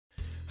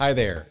Hi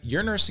there.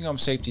 Your nursing home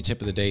safety tip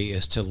of the day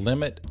is to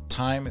limit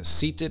time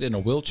seated in a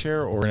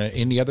wheelchair or in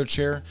any other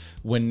chair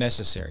when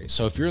necessary.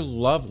 So if your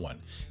loved one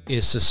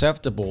is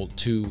susceptible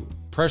to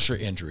pressure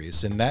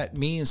injuries, then that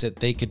means that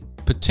they could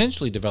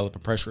potentially develop a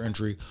pressure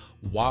injury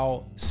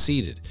while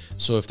seated.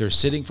 So if they're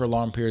sitting for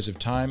long periods of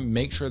time,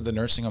 make sure the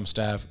nursing home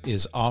staff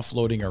is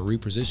offloading or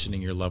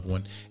repositioning your loved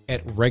one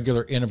at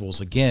regular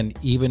intervals. Again,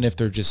 even if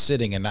they're just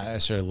sitting and not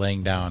necessarily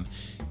laying down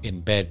in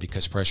bed,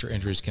 because pressure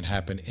injuries can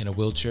happen in a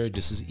wheelchair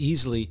just as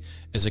easily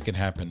as it can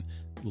happen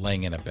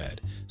laying in a bed.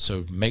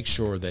 So make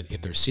sure that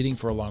if they're sitting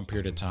for a long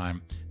period of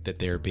time, that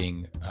they're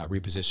being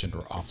repositioned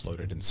or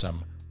offloaded in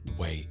some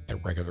way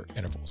at regular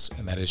intervals.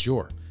 And that is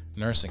your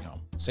nursing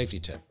home safety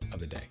tip of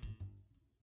the day.